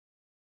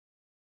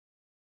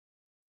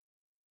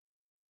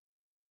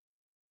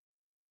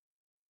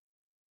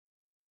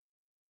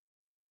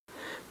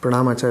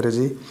Pranam Acharya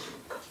ji.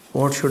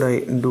 What should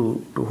I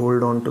do to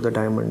hold on to the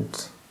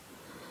diamonds?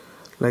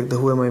 Like the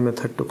Who Am I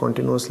method, to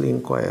continuously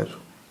inquire,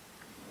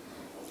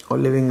 or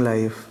living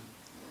life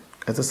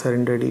as a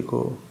surrendered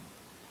ego,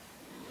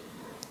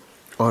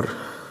 or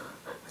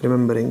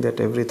remembering that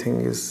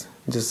everything is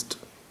just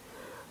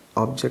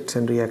objects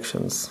and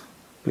reactions.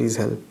 Please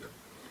help.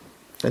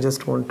 I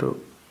just want to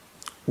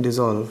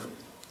dissolve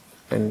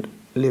and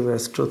live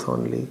as truth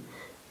only,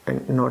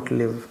 and not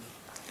live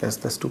as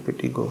the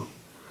stupid ego.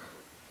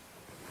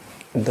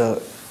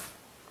 The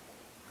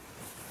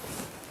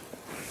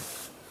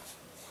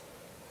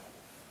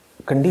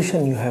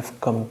condition you have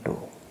come to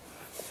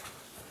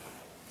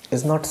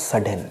is not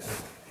sudden.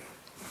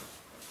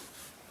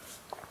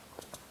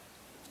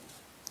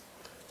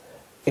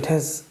 It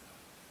has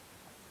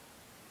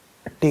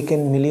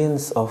taken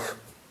millions of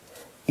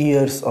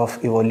years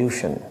of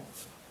evolution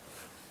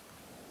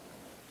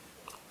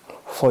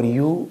for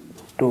you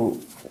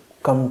to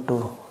come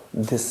to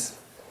this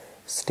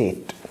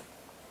state.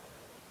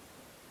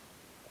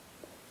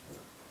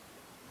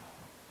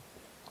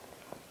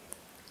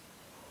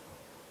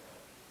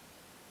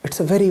 It's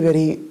a very,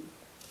 very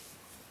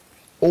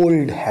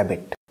old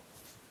habit.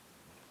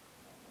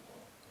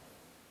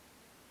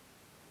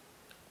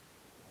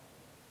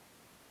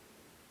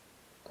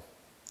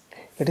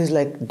 It is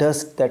like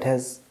dust that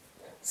has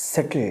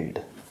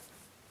settled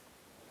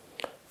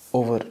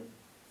over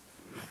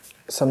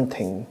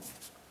something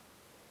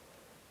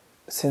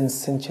since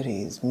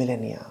centuries,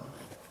 millennia,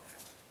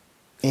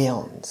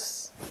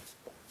 aeons.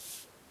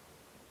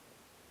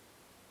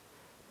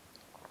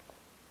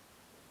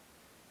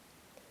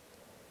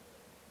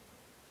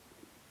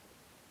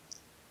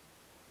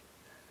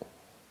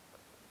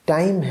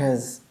 Time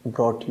has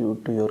brought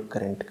you to your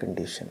current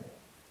condition.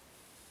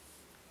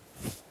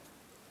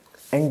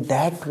 And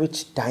that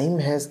which time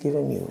has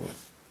given you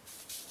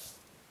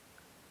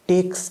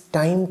takes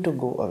time to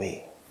go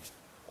away.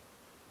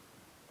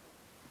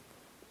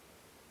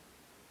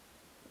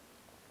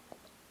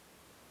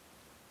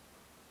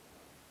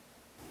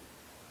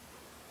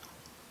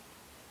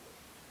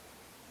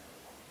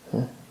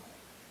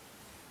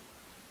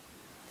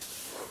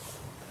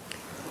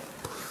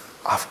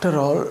 After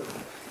all,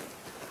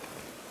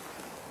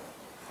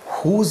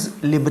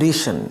 whose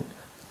liberation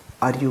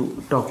are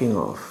you talking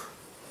of?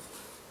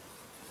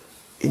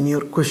 In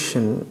your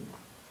question,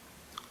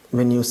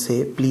 when you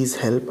say, please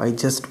help, I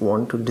just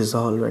want to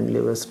dissolve and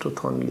live as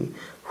truth only,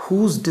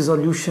 whose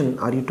dissolution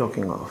are you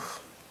talking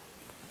of?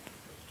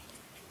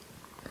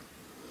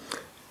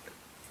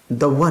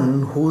 The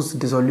one whose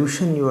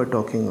dissolution you are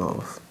talking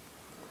of,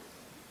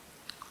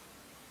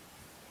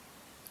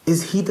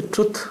 is he the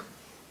truth?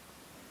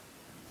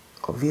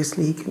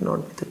 Obviously, he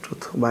cannot be the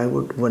truth. Why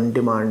would one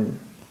demand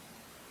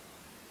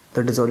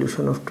the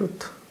dissolution of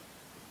truth?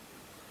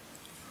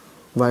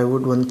 Why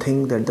would one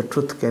think that the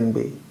truth can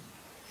be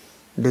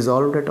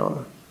dissolved at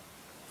all?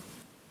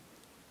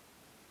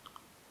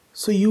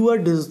 So you are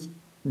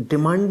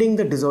demanding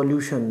the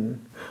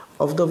dissolution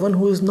of the one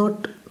who is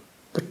not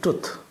the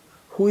truth.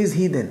 Who is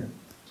he then?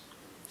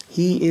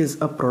 He is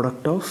a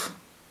product of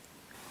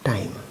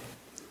time.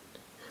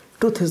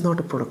 Truth is not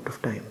a product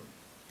of time.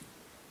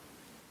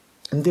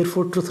 And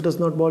therefore truth does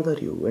not bother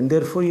you. And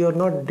therefore you are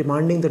not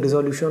demanding the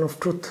dissolution of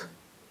truth.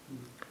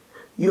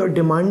 You are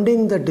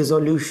demanding the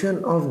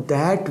dissolution of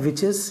that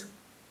which is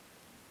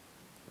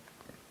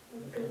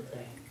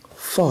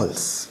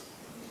false.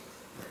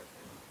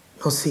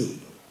 Now see.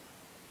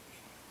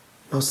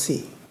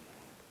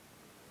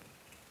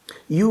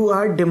 You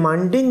are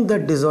demanding the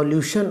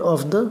dissolution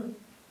of the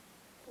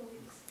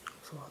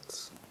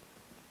false.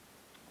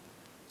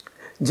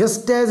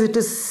 Just as it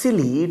is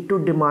silly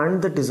to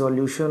demand the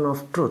dissolution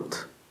of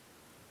truth,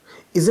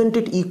 isn't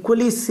it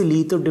equally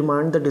silly to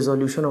demand the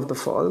dissolution of the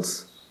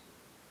false?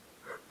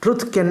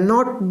 Truth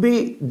cannot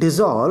be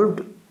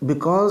dissolved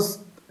because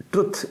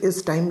truth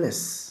is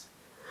timeless.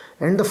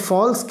 And the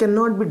false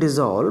cannot be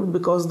dissolved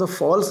because the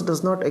false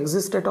does not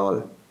exist at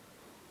all.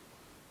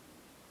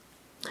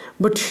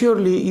 But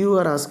surely you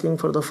are asking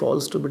for the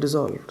false to be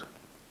dissolved.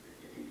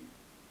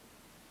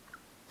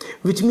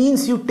 Which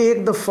means you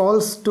take the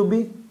false to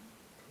be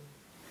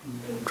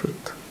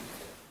truth.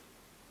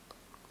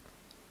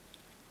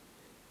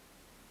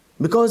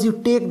 Because you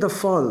take the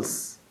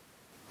false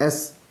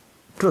as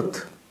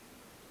truth,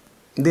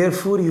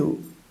 therefore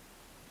you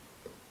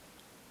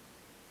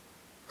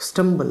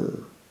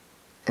stumble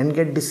and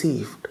get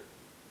deceived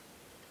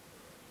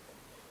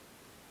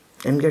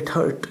and get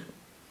hurt.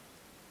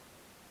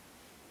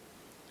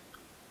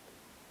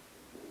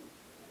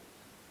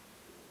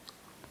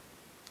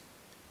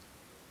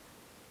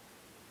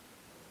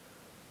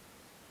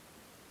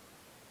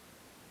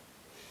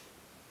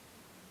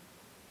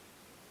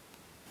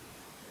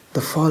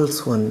 The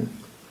false one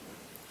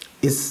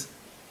is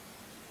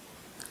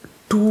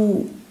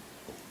too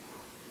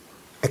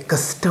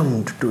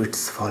accustomed to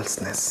its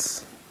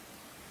falseness.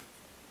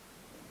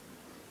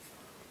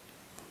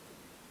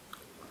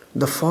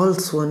 The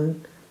false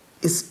one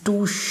is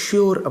too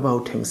sure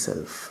about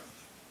himself.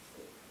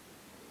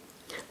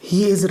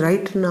 he is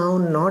right now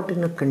not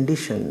in a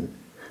condition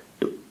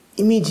to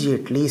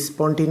immediately,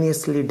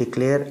 spontaneously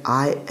declare,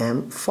 I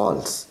am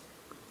false.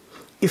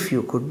 If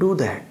you could do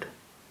that,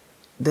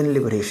 then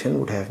liberation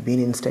would have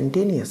been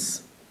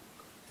instantaneous.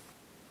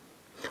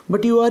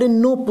 But you are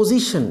in no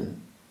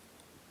position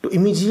to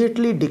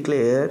immediately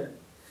declare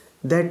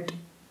that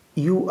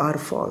you are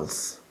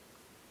false.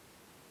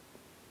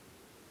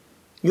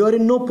 You are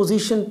in no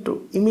position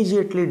to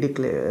immediately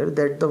declare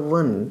that the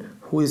one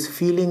who is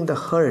feeling the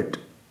hurt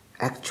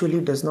actually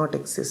does not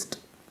exist.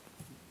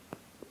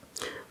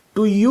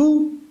 To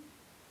you,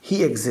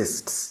 he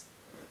exists,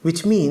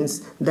 which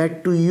means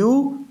that to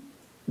you,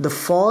 the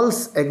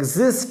false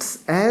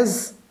exists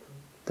as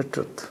the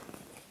truth.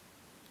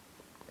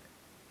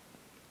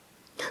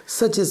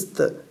 Such is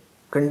the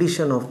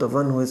condition of the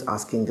one who is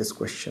asking this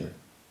question.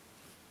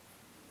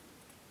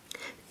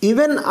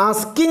 Even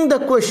asking the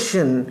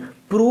question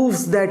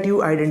proves that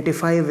you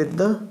identify with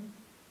the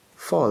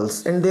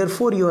false, and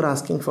therefore you are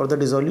asking for the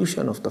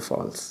dissolution of the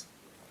false.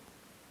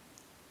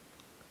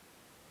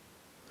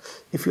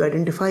 If you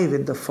identify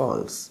with the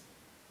false,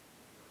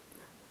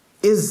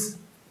 is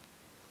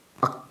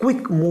a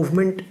quick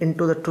movement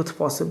into the truth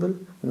possible?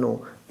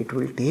 No, it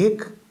will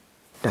take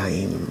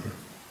time.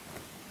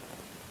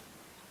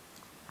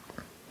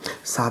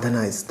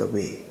 Sadhana is the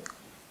way.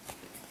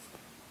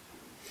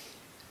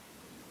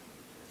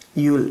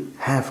 You'll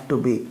have to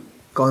be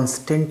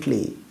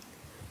constantly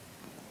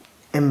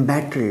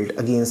embattled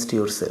against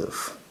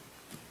yourself,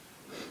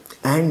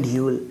 and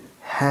you will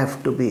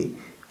have to be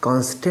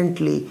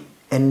constantly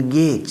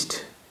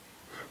engaged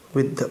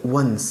with the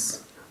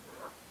ones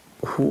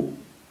who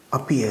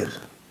appear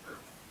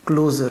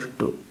closer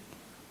to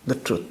the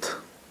truth.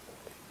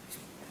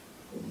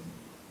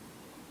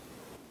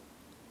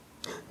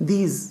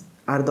 These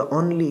are the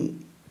only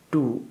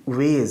two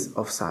ways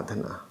of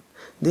sadhana.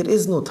 There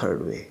is no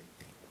third way.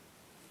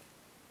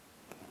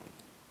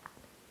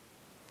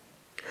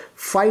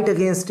 Fight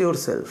against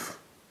yourself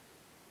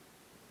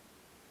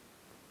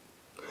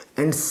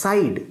and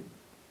side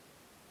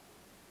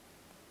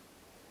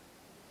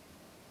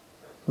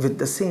with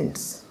the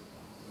saints.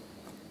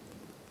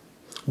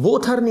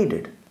 Both are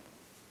needed.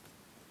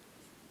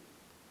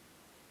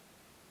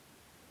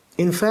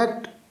 In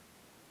fact,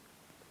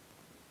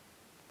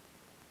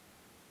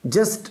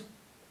 just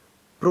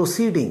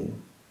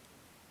proceeding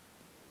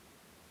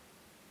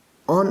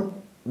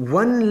on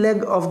one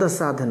leg of the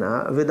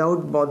sadhana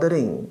without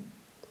bothering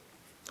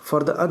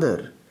for the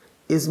other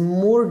is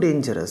more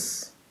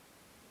dangerous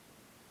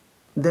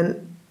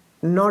than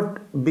not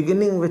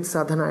beginning with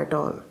sadhana at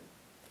all.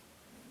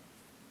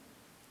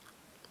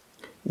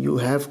 You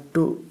have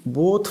to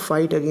both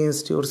fight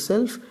against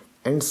yourself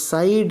and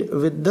side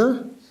with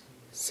the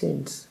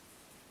saints.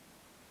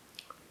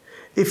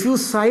 If you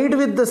side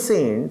with the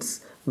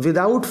saints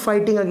without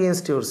fighting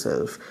against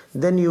yourself,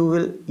 then you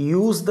will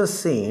use the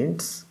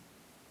saints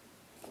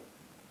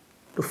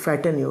to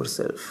fatten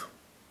yourself.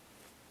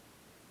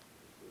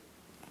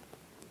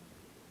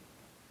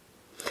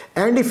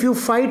 And if you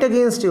fight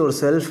against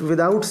yourself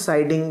without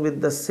siding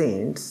with the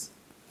saints,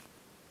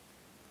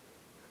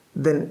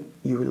 then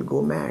you will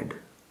go mad.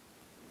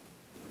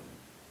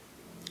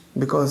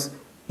 Because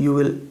you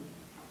will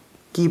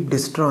keep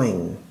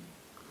destroying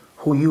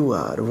who you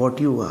are,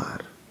 what you are,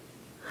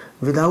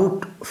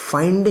 without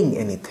finding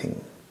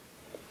anything.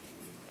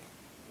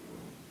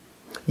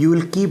 You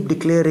will keep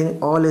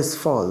declaring all is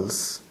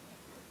false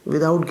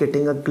without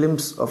getting a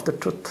glimpse of the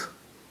truth.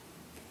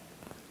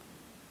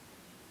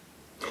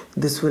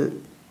 This will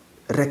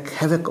wreak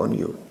havoc on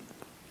you.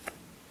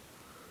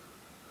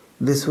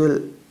 This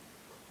will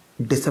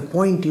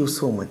disappoint you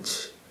so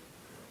much.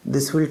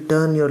 This will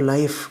turn your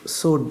life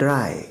so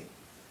dry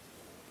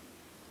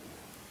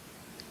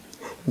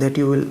that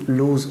you will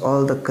lose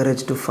all the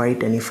courage to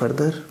fight any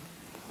further,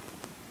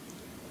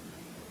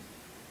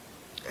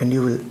 and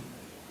you will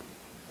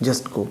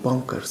just go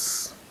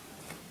bonkers.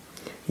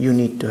 You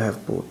need to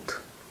have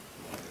both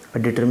a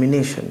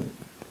determination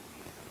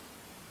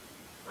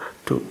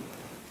to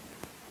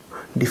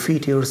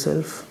defeat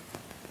yourself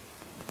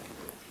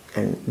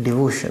and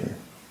devotion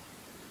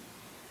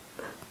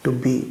to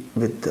be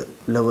with the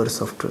lovers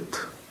of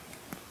truth.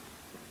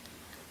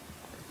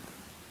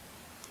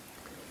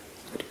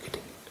 Are you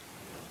getting it?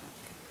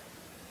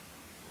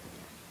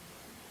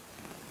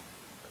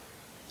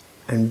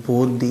 And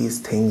both these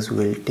things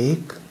will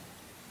take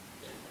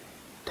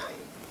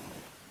time,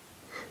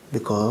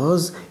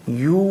 because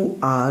you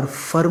are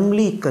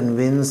firmly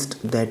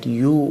convinced that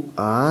you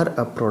are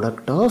a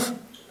product of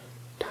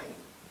time.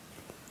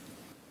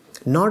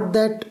 Not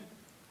that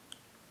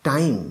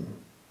time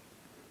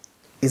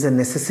is a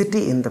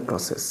necessity in the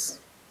process.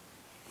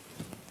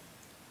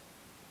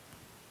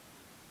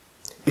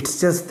 It's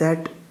just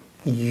that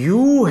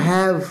you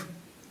have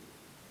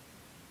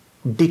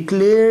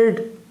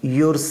declared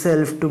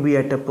yourself to be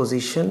at a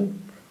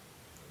position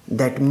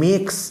that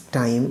makes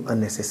time a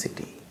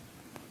necessity.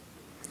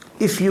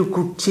 If you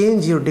could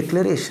change your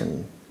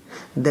declaration,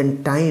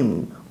 then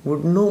time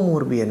would no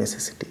more be a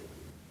necessity.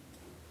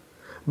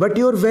 But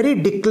your very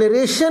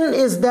declaration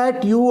is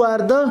that you are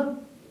the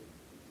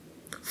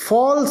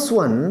false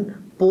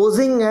one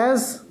posing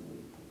as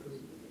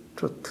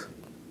truth.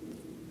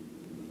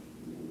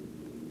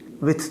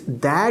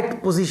 With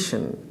that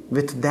position,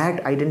 with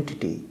that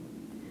identity,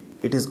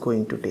 it is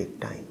going to take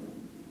time.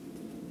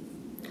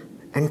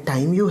 And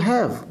time you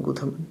have,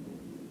 Gudhaman.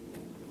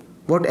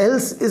 What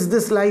else is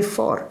this life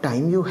for?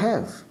 Time you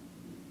have.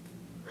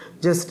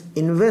 Just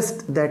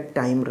invest that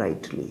time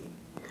rightly.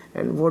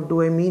 And what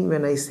do I mean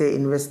when I say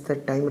invest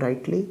that time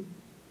rightly?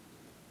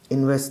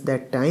 Invest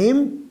that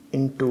time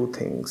in two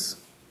things.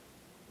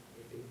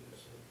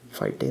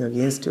 Fighting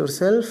against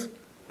yourself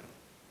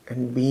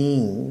and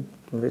being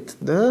with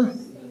the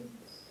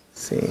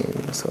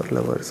saints or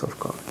lovers of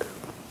God.